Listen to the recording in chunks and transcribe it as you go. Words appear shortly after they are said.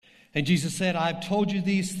And Jesus said, I've told you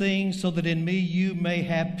these things so that in me you may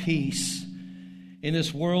have peace. In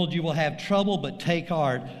this world you will have trouble, but take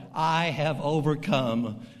heart. I have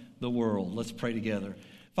overcome the world. Let's pray together.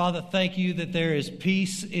 Father, thank you that there is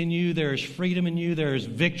peace in you, there is freedom in you, there is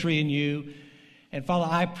victory in you. And Father,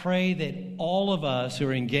 I pray that all of us who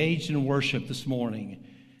are engaged in worship this morning,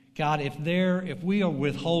 God, if we are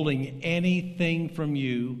withholding anything from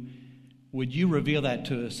you, would you reveal that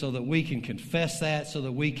to us so that we can confess that, so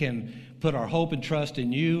that we can put our hope and trust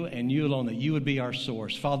in you and you alone, that you would be our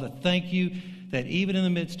source. Father, thank you that even in the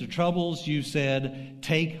midst of troubles, you said,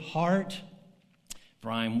 take heart, for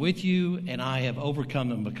I am with you and I have overcome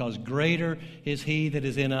them, because greater is he that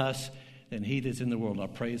is in us than he that's in the world. I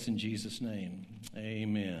pray this in Jesus' name.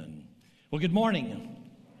 Amen. Well, good morning.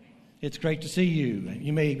 It's great to see you.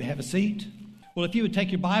 You may have a seat. Well, if you would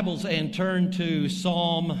take your Bibles and turn to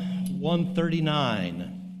Psalm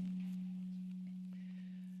 139.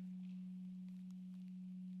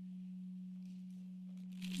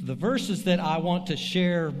 The verses that I want to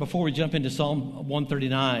share before we jump into Psalm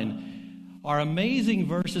 139 are amazing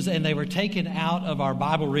verses, and they were taken out of our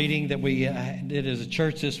Bible reading that we did as a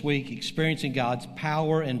church this week, Experiencing God's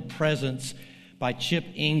Power and Presence by Chip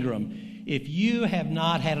Ingram. If you have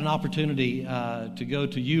not had an opportunity to go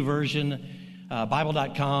to YouVersion,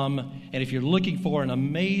 Bible.com, and if you're looking for an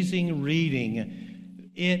amazing reading,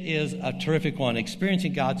 it is a terrific one,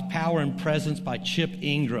 Experiencing God's Power and Presence by Chip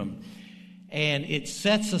Ingram. And it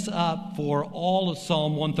sets us up for all of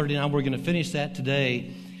Psalm 139. We're going to finish that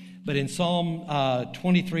today. But in Psalm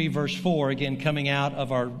 23, verse 4, again, coming out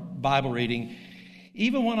of our Bible reading,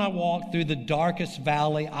 even when I walk through the darkest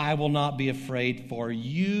valley, I will not be afraid, for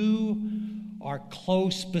you are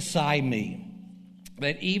close beside me.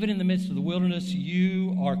 That even in the midst of the wilderness,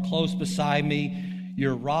 you are close beside me.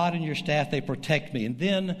 Your rod and your staff, they protect me. And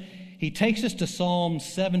then he takes us to Psalm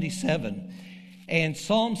 77. And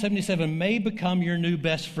Psalm 77 may become your new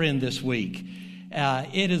best friend this week.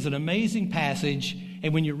 It is an amazing passage.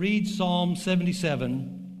 And when you read Psalm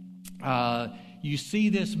 77, you see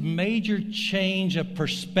this major change of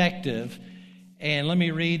perspective. And let me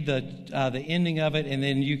read the ending of it, and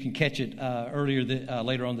then you can catch it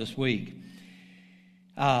later on this week.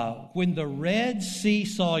 When the Red Sea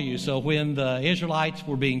saw you, so when the Israelites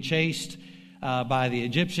were being chased by the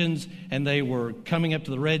Egyptians, and they were coming up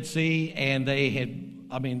to the Red Sea, and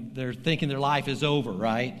they're thinking their life is over,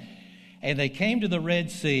 right? And they came to the Red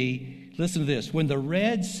Sea. Listen to this. When the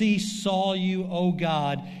Red Sea saw you, O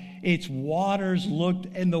God, its waters looked,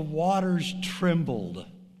 and the waters trembled.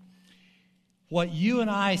 What you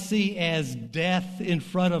and I see as death in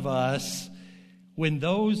front of us, when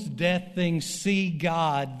those death things see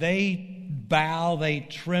God, they bow, they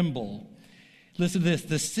tremble. Listen to this.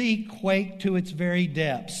 The sea quaked to its very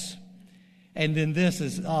depths. And then this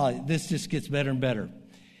just gets better and better.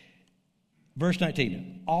 Verse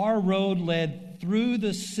 19. Our road led through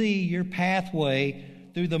the sea, your pathway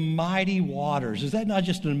through the mighty waters. Is that not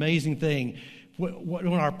just an amazing thing?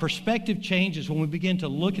 When our perspective changes, when we begin to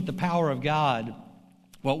look at the power of God,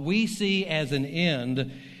 what we see as an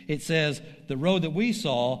end, it says the road that we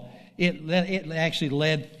saw, it actually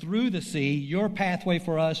led through the sea. Your pathway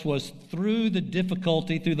for us was through the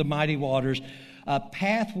difficulty, through the mighty waters, a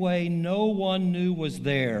pathway no one knew was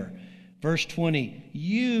there. Verse 20,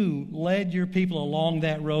 you led your people along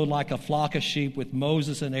that road like a flock of sheep with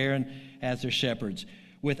Moses and Aaron as their shepherds.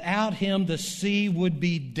 Without him, the sea would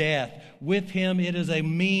be death. With him, it is a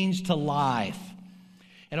means to life.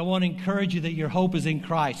 And I want to encourage you that your hope is in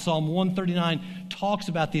Christ. Psalm 139 talks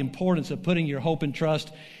about the importance of putting your hope and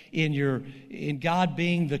trust in God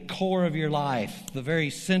being the core of your life, the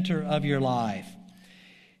very center of your life.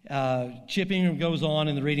 Chip Ingram goes on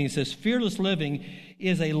in the reading and says, fearless living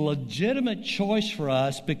is a legitimate choice for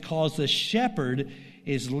us because the shepherd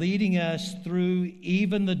is leading us through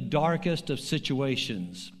even the darkest of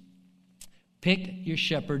situations. Pick your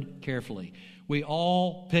shepherd carefully. We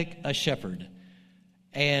all pick a shepherd.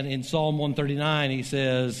 And in Psalm 139, he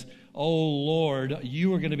says, oh, Lord,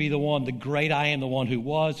 you are going to be the one, the great I am, the one who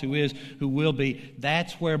was, who is, who will be.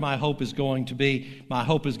 That's where my hope is going to be. My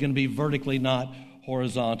hope is going to be vertically, not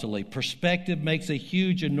horizontally. Perspective makes a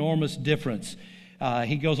huge, enormous difference.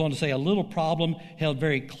 He goes on to say, a little problem held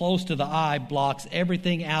very close to the eye blocks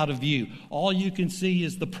everything out of view. All you can see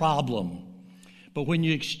is the problem. But when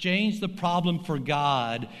you exchange the problem for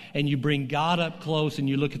God and you bring God up close and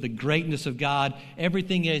you look at the greatness of God,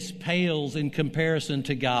 everything else pales in comparison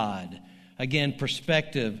to God. Again,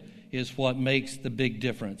 perspective is what makes the big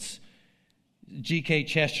difference. G.K.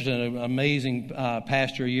 Chesterton, an amazing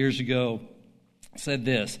pastor years ago, said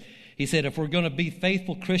this. He said, if we're going to be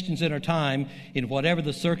faithful Christians in our time, in whatever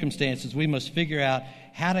the circumstances, we must figure out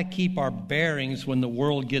how to keep our bearings when the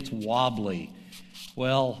world gets wobbly.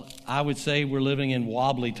 Well, I would say we're living in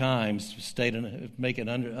wobbly times, make an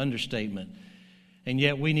understatement. And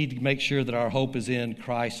yet we need to make sure that our hope is in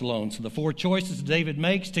Christ alone. So the 4 choices David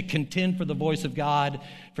makes to contend for the voice of God,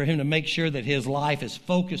 for him to make sure that his life is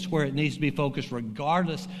focused where it needs to be focused,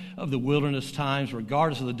 regardless of the wilderness times,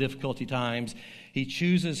 regardless of the difficulty times. He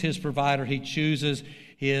chooses his provider. He chooses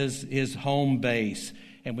his home base.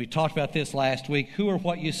 And we talked about this last week. Who or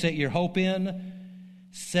what you set your hope in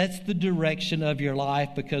sets the direction of your life,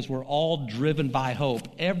 because we're all driven by hope.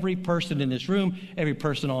 Every person in this room, every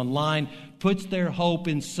person online puts their hope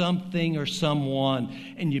in something or someone.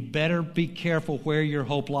 And you better be careful where your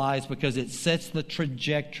hope lies, because it sets the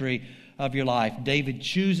trajectory of your life. David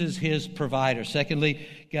chooses his provider. Secondly,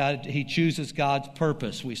 he chooses God's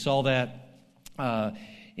purpose. We saw that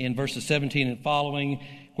in verses 17 and following,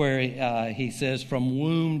 where he says, from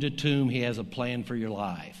womb to tomb, he has a plan for your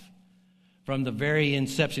life. From the very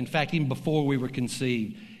inception, in fact, even before we were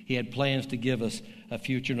conceived, he had plans to give us a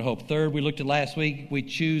future and a hope. Third, we looked at last week, we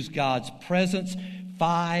choose God's presence.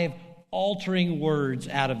 5 altering words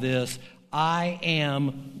out of this. I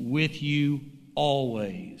am with you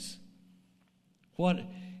always.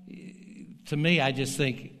 To me, I just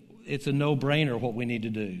think it's a no-brainer what we need to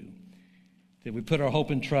do. That we put our hope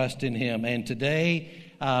and trust in him. And today,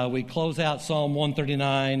 we close out Psalm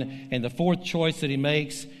 139, and the 4th choice that he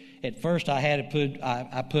makes. At first,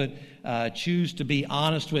 I put choose to be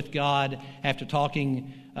honest with God. After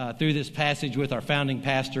talking through this passage with our founding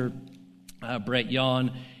pastor, Brett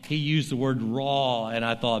Yon, he used the word raw, and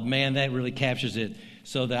I thought, man, that really captures it.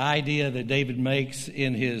 So the idea that David makes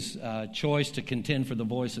in his choice to contend for the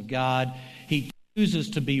voice of God, he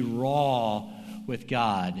chooses to be raw with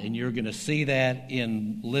God, and you're going to see that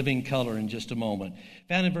in living color in just a moment.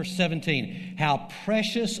 Found in verse 17, how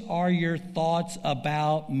precious are your thoughts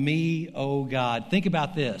about me, O God. Think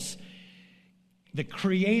about this. The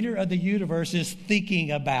creator of the universe is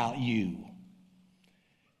thinking about you.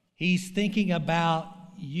 He's thinking about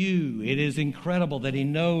you. It is incredible that he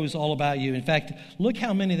knows all about you. In fact, look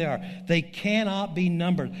how many there are. They cannot be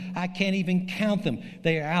numbered. I can't even count them.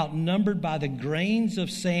 They are outnumbered by the grains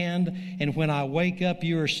of sand, and when I wake up,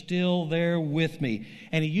 you are still there with me.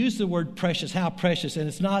 And he used the word precious. How precious. And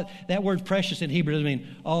it's not, that word precious in Hebrew doesn't mean,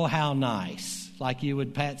 oh, how nice. Like you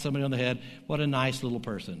would pat somebody on the head. What a nice little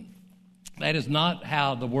person. That is not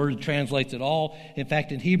how the word translates at all. In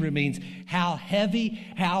fact, in Hebrew it means how heavy,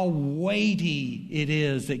 how weighty it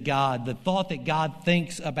is that God, the thought that God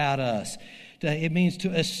thinks about us. It means to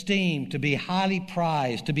esteem, to be highly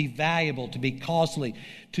prized, to be valuable, to be costly,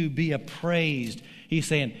 to be appraised. He's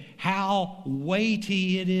saying how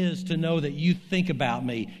weighty it is to know that you think about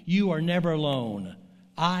me. You are never alone.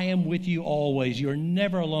 I am with you always. You're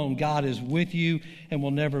never alone. God is with you and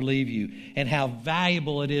will never leave you. And how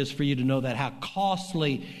valuable it is for you to know that, how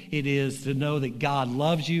costly it is to know that God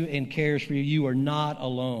loves you and cares for you. You are not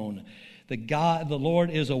alone. The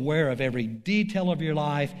Lord is aware of every detail of your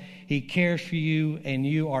life. He cares for you, and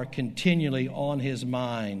you are continually on his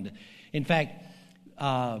mind. In fact,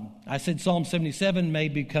 I said Psalm 77 may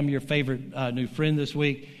become your favorite new friend this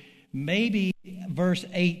week. Maybe verse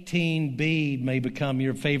 18b may become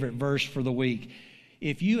your favorite verse for the week.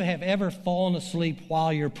 If you have ever fallen asleep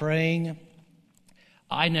while you're praying,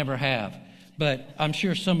 I never have, but I'm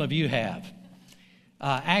sure some of you have.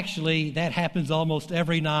 Actually, that happens almost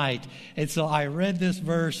every night. And so I read this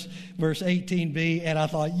verse 18b, and I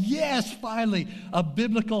thought, yes, finally, a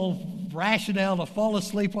biblical rationale to fall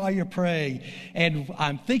asleep while you're praying. And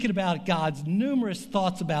I'm thinking about God's numerous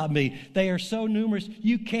thoughts about me. They are so numerous,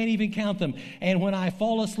 you can't even count them. And when I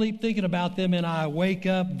fall asleep thinking about them and I wake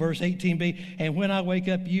up, verse 18b, and when I wake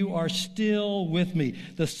up, you are still with me.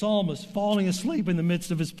 The psalmist falling asleep in the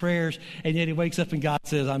midst of his prayers, and yet he wakes up and God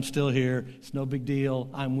says, I'm still here. It's no big deal.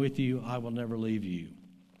 I'm with you. I will never leave you.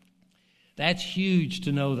 That's huge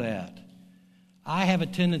to know that. I have a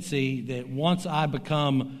tendency that once I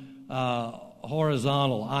become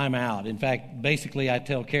horizontal, I'm out. In fact, basically I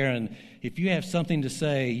tell Karen, if you have something to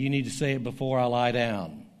say, you need to say it before I lie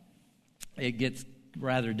down. It gets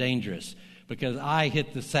rather dangerous because I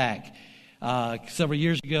hit the sack. Several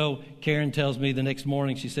years ago, Karen tells me the next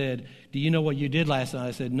morning, she said, do you know what you did last night?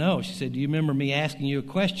 I said, no. She said, do you remember me asking you a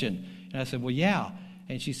question? And I said, well, yeah.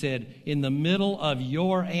 And she said, in the middle of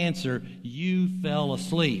your answer, you fell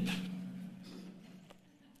asleep.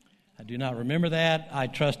 I do not remember that. I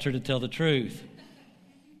trust her to tell the truth.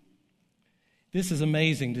 This is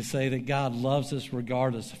amazing to say that God loves us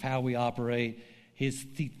regardless of how we operate. He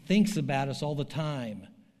thinks about us all the time.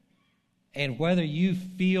 And whether you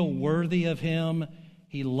feel worthy of him,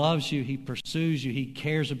 he loves you, he pursues you, he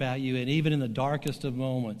cares about you, and even in the darkest of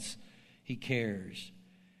moments, he cares.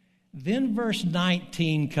 Then verse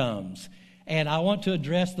 19 comes, and I want to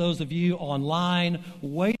address those of you online.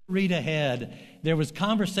 Wait, read ahead. There was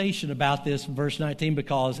conversation about this in verse 19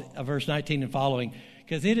 because of verse 19 and following,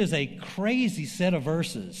 because it is a crazy set of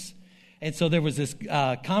verses. And so there was this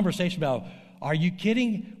conversation about, are you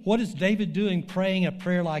kidding? What is David doing praying a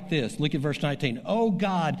prayer like this? Look at verse 19. Oh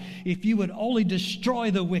God, if you would only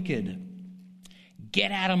destroy the wicked.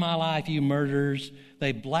 Get out of my life, you murderers.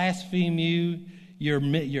 They blaspheme you, your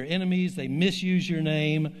enemies. They misuse your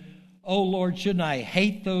name. Oh Lord, shouldn't I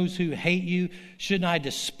hate those who hate you? Shouldn't I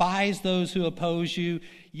despise those who oppose you?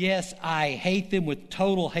 Yes, I hate them with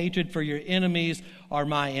total hatred, for your enemies are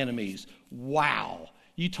my enemies. Wow.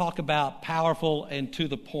 You talk about powerful and to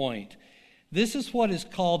the point. This is what is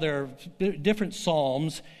called, there are different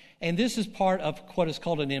psalms, and this is part of what is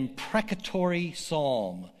called an imprecatory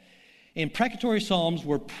psalm. Imprecatory psalms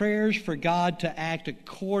were prayers for God to act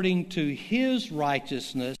according to his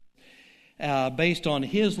righteousness, based on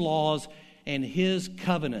his laws and his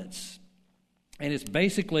covenants. And it's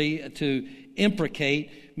basically to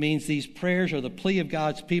imprecate means these prayers are the plea of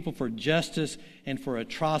God's people for justice and for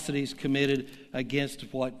atrocities committed against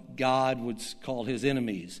what God would call his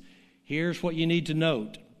enemies. Here's what you need to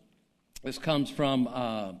note. This comes from,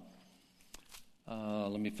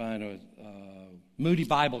 let me find a Moody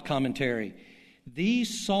Bible commentary.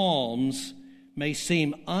 These psalms may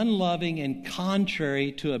seem unloving and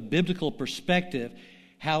contrary to a biblical perspective.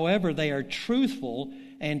 However, they are truthful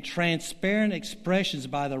and transparent expressions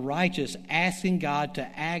by the righteous asking God to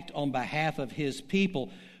act on behalf of his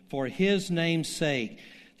people for his name's sake.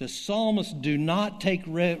 The psalmists do not take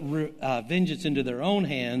vengeance into their own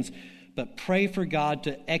hands, but pray for God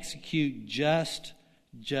to execute just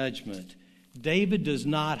judgment. David does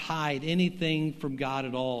not hide anything from God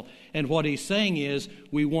at all. And what he's saying is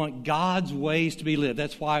we want God's ways to be lived.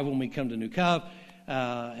 That's why when we come to New Cove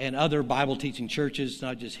and other Bible teaching churches,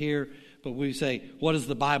 not just here, but we say, what does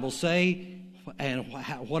the Bible say? And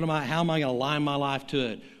how am I going to align my life to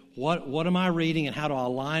it? What am I reading, and how do I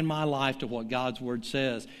align my life to what God's Word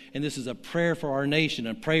says? And this is a prayer for our nation,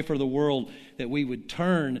 and pray for the world, that we would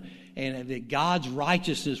turn and that God's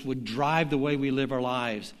righteousness would drive the way we live our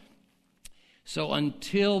lives. So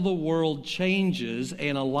until the world changes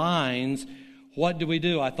and aligns, what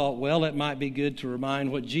do? I thought, well, it might be good to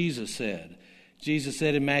remind what Jesus said. Jesus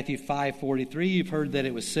said in Matthew 5:43, you've heard that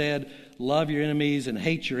it was said, love your enemies and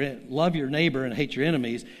love your neighbor and hate your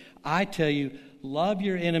enemies. I tell you, love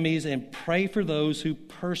your enemies and pray for those who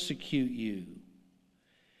persecute you,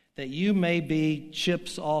 that you may be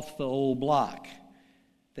chips off the old block,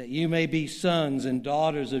 that you may be sons and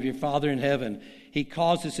daughters of your Father in heaven. He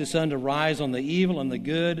causes his sun to rise on the evil and the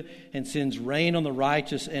good, and sends rain on the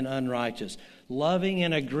righteous and unrighteous. Loving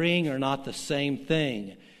and agreeing are not the same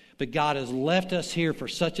thing. But God has left us here for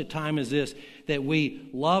such a time as this, that we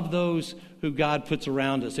love those who God puts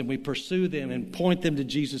around us, and we pursue them and point them to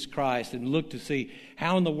Jesus Christ, and look to see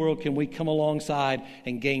how in the world can we come alongside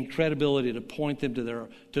and gain credibility to point them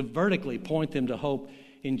to vertically point them to hope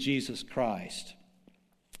in Jesus Christ.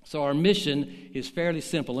 So our mission is fairly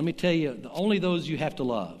simple. Let me tell you, only those you have to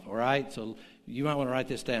love, all right? So you might want to write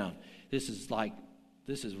this down. This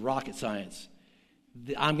is rocket science.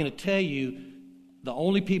 I'm going to tell you the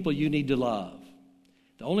only people you need to love.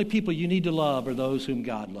 The only people you need to love are those whom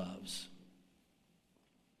God loves.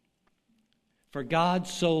 For God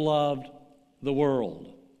so loved the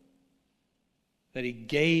world that he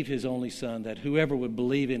gave his only Son, that whoever would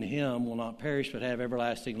believe in him will not perish but have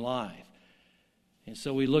everlasting life. And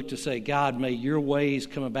so we look to say, God, may your ways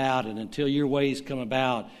come about, and until your ways come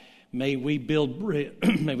about, may we build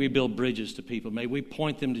bridges to people. May we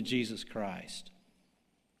point them to Jesus Christ.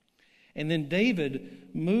 And then David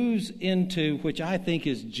moves into, which I think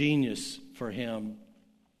is genius for him,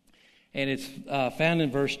 and it's found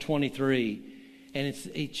in verse 23. And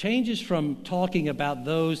he changes from talking about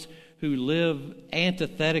those who live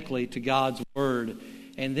antithetically to God's word,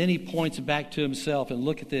 and then he points back to himself. And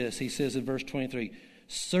look at this. He says in verse 23,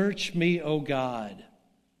 search me, O God.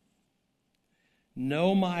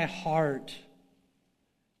 Know my heart.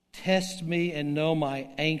 Test me and know my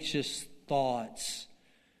anxious thoughts.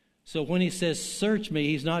 So when he says search me,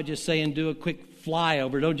 he's not just saying do a quick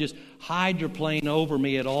flyover. Don't just hydroplane over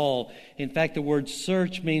me at all. In fact, the word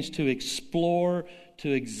search means to explore,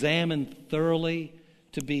 to examine thoroughly,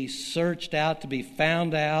 to be searched out, to be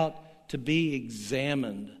found out, to be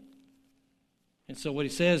examined. And so what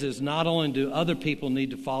he says is, not only do other people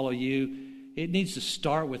need to follow you, it needs to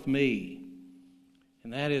start with me.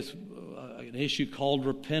 And that is an issue called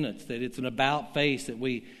repentance, that it's an about face, that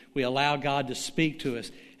we allow God to speak to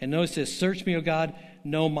us. And notice this, search me, O God,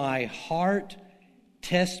 know my heart,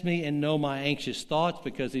 test me, and know my anxious thoughts,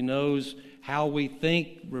 because he knows how we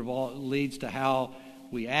think leads to how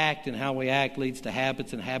we act, and how we act leads to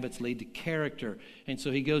habits, and habits lead to character. And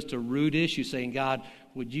so he goes to root issue, saying, God,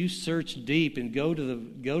 would you search deep and go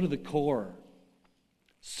to the core?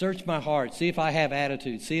 Search my heart. See if I have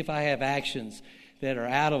attitudes. See if I have actions that are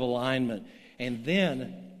out of alignment. And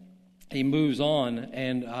then he moves on,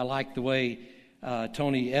 and I like the way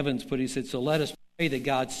Tony Evans put it. He said, so let us pray that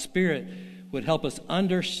God's Spirit would help us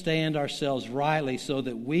understand ourselves rightly so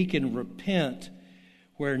that we can repent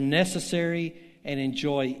where necessary and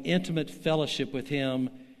enjoy intimate fellowship with him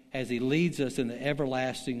as he leads us in the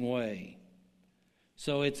everlasting way.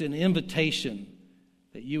 So it's an invitation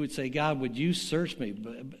that you would say, God, would you search me?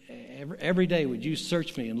 Every day, would you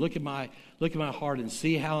search me and look at my heart and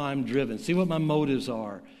see how I'm driven, see what my motives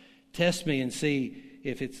are. Test me and see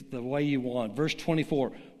if it's the way you want. Verse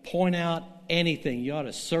 24, point out anything. You ought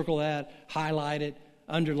to circle that, highlight it,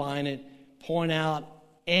 underline it. Point out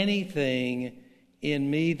anything in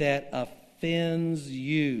me that offends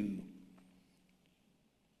you.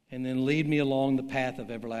 And then lead me along the path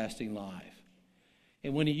of everlasting life.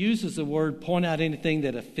 And when he uses the word point out anything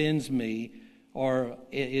that offends me or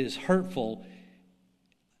is hurtful,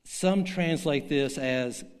 some translate this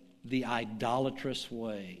as the idolatrous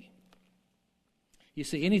way. You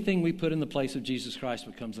see, anything we put in the place of Jesus Christ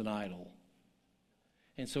becomes an idol.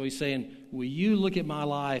 And so he's saying, will you look at my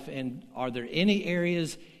life, and are there any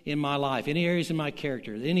areas in my life, any areas in my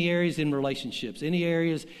character, any areas in relationships, any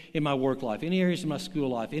areas in my work life, any areas in my school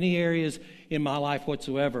life, any areas in my life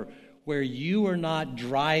whatsoever where you are not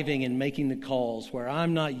driving and making the calls, where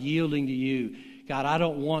I'm not yielding to you? God, I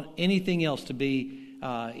don't want anything else to be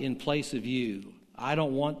in place of you. I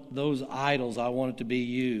don't want those idols. I want it to be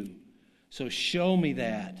you. So show me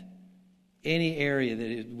that, any area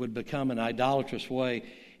that it would become an idolatrous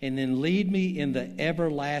way, and then lead me in the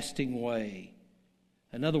everlasting way.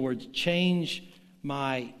 In other words, change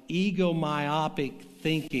my egomyopic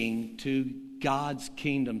thinking to God's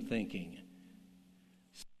kingdom thinking.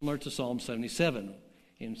 Similar to Psalm 77.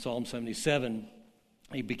 In Psalm 77,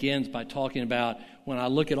 he begins by talking about, when I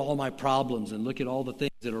look at all my problems and look at all the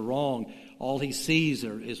things that are wrong, all he sees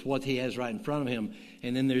is what he has right in front of him.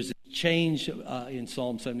 And then there's a change in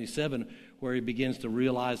Psalm 77 where he begins to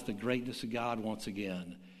realize the greatness of God once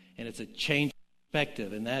again. And it's a change of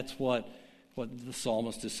perspective. And that's what the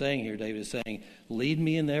psalmist is saying here. David is saying, lead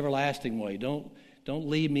me in the everlasting way. Don't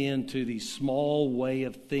lead me into the small way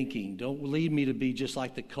of thinking. Don't lead me to be just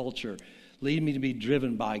like the culture. Lead me to be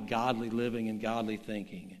driven by godly living and godly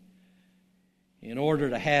thinking. In order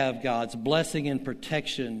to have God's blessing and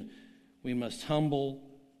protection, we must humble,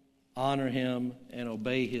 honor him, and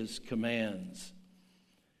obey his commands.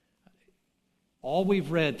 All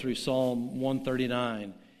we've read through Psalm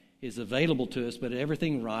 139 is available to us, but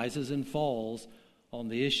everything rises and falls on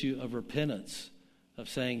the issue of repentance, of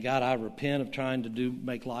saying, God, I repent of trying to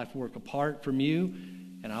make life work apart from you,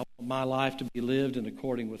 and I want my life to be lived in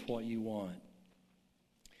according with what you want.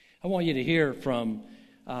 I want you to hear from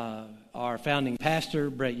our founding pastor,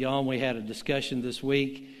 Brett Young. We had a discussion this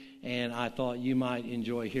week, and I thought you might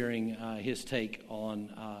enjoy hearing his take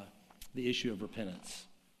on the issue of repentance.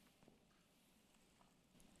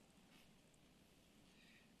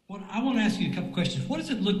 Well, I want to ask you a couple questions. What does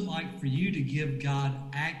it look like for you to give God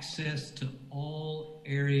access to all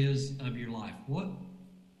areas of your life? What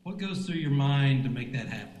goes through your mind to make that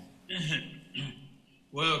happen?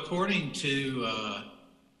 Well, according to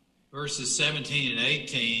verses 17 and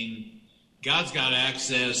 18, God's got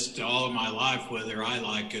access to all of my life, whether I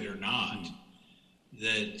like it or not.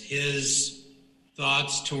 That his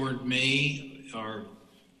thoughts toward me are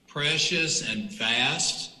precious and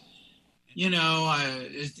vast. You know,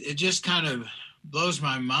 it just kind of blows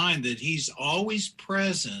my mind that he's always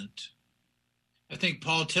present. I think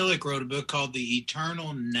Paul Tillich wrote a book called The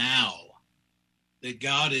Eternal Now, that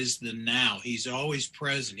God is the now. He's always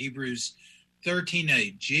present. Hebrews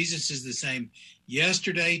 13:8, Jesus is the same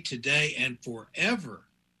yesterday, today, and forever.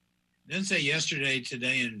 It doesn't say yesterday,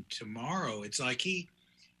 today, and tomorrow. It's like he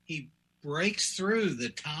breaks through the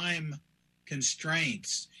time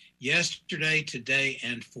constraints. Yesterday, today,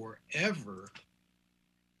 and forever,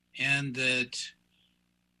 and that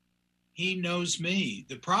he knows me.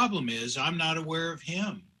 The problem is I'm not aware of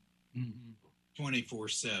him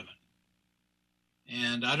 24/7.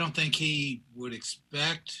 And I don't think he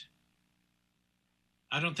expects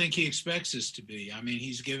us to be. I mean,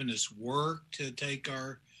 he's given us work to take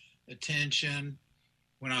our attention.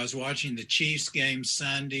 When I was watching the Chiefs game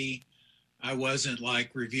Sunday, I wasn't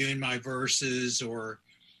like reviewing my verses or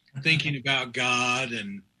thinking about God,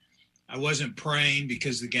 and I wasn't praying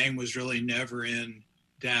because the game was really never in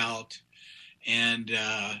doubt. And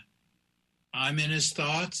I'm in his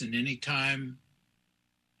thoughts, and anytime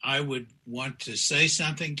I would want to say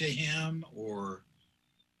something to him or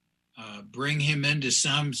bring him into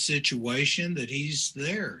some situation, that he's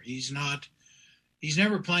there. He's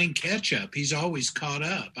never playing catch up. He's always caught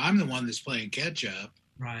up. I'm the one that's playing catch up.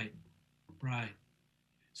 Right.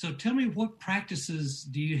 So tell me, what practices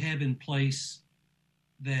do you have in place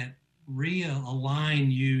that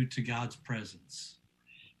realign you to God's presence?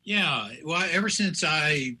 Yeah, well, ever since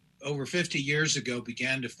I, over 50 years ago,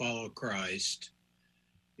 began to follow Christ,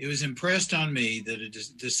 it was impressed on me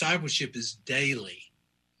that discipleship is daily.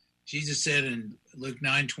 Jesus said in Luke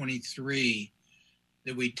 9:23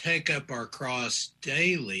 that we take up our cross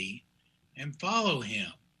daily and follow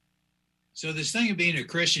him. So this thing of being a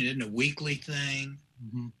Christian isn't a weekly thing.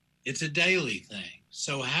 Mm-hmm. It's a daily thing.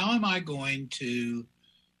 So how am I going to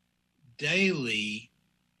daily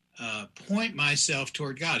point myself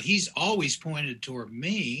toward God? He's always pointed toward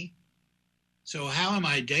me. So how am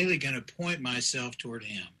I daily going to point myself toward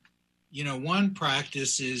him? You know, one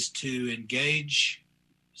practice is to engage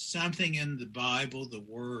something in the Bible, the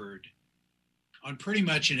Word, on pretty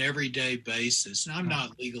much an everyday basis. And I'm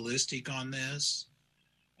not legalistic on this.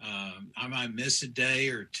 I might miss a day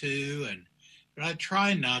or two, but I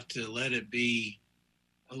try not to let it be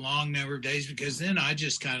a long number of days, because then I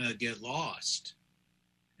just kind of get lost.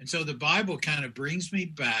 And so the Bible kind of brings me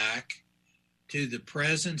back to the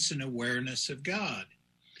presence and awareness of God.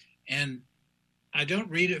 And I don't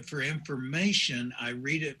read it for information. I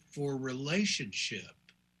read it for relationship.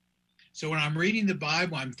 So when I'm reading the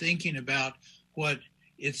Bible, I'm thinking about what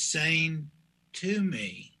it's saying to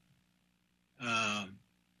me.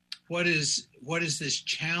 What is this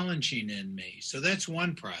challenging in me? So that's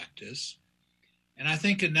one practice. And I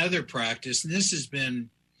think another practice, and this has been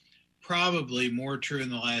probably more true in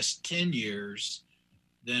the last 10 years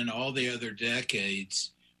than all the other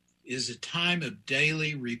decades, is a time of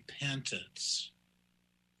daily repentance.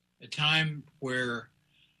 A time where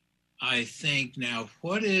I think, now,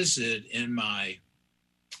 what is it in my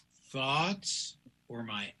thoughts or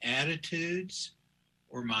my attitudes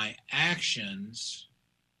or my actions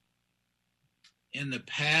in the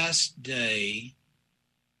past day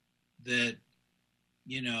that,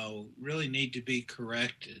 you know, really need to be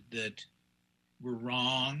corrected, that were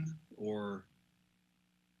wrong or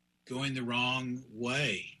going the wrong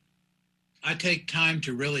way? I take time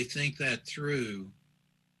to really think that through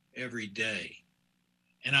every day.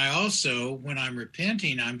 And I also, when I'm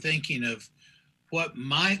repenting, I'm thinking of what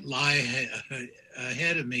might lie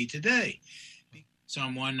ahead of me today.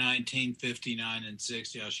 Psalm 119, 59, and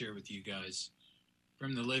 60, I'll share with you guys.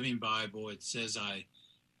 From the Living Bible, it says, I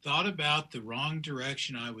thought about the wrong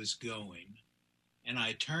direction I was going, and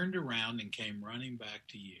I turned around and came running back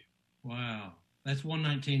to you. Wow. That's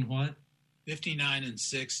 119 what? 59 and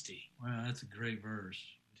 60. Wow, that's a great verse.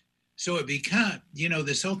 So it becomes, you know,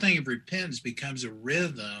 this whole thing of repentance becomes a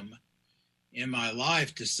rhythm in my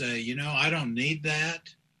life to say, you know, I don't need that.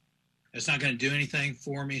 That's not going to do anything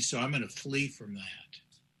for me, so I'm going to flee from that.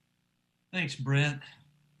 Thanks, Brett.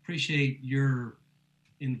 Appreciate your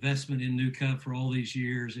investment in New Cup for all these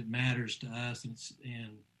years. It matters to us,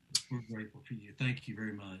 and we're grateful for you. Thank you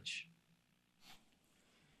very much.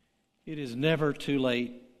 It is never too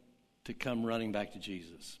late to come running back to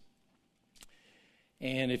Jesus.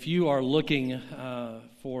 And if you are looking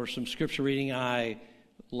for some scripture reading, I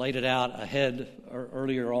laid it out ahead or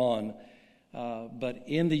earlier on. But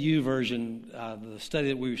in the U version, the study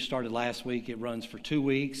that we started last week, it runs for 2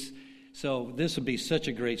 weeks. So this would be such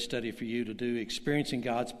a great study for you to do, Experiencing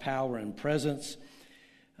God's Power and Presence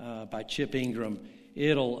by Chip Ingram.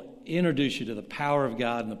 It'll introduce you to the power of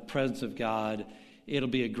God and the presence of God. It'll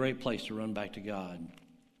be a great place to run back to God.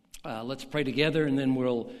 Let's pray together, and then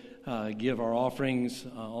we'll give our offerings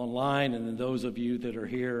online. And then those of you that are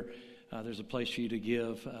here, there's a place for you to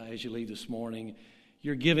give as you leave this morning.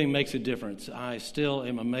 Your giving makes a difference. I still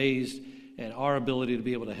am amazed at our ability to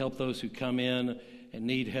be able to help those who come in and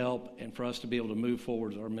need help, and for us to be able to move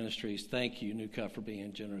forward with our ministries. Thank you, New Cup, for being a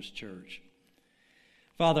generous church.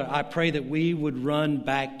 Father, I pray that we would run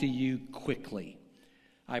back to you quickly.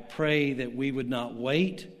 I pray that we would not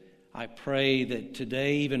wait. I pray that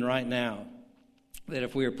today, even right now, that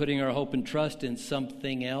if we are putting our hope and trust in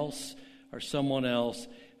something else or someone else,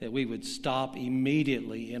 that we would stop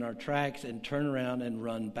immediately in our tracks and turn around and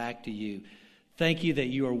run back to you. Thank you that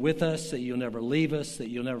you are with us, that you'll never leave us, that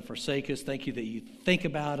you'll never forsake us. Thank you that you think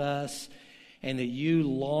about us, and that you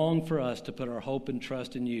long for us to put our hope and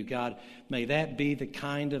trust in you. God, may that be the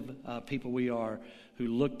kind of people we are who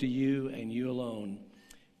look to you and you alone.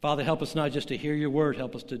 Father, help us not just to hear your word,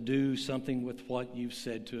 help us to do something with what you've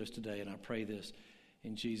said to us today. And I pray this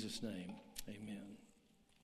in Jesus' name. Amen.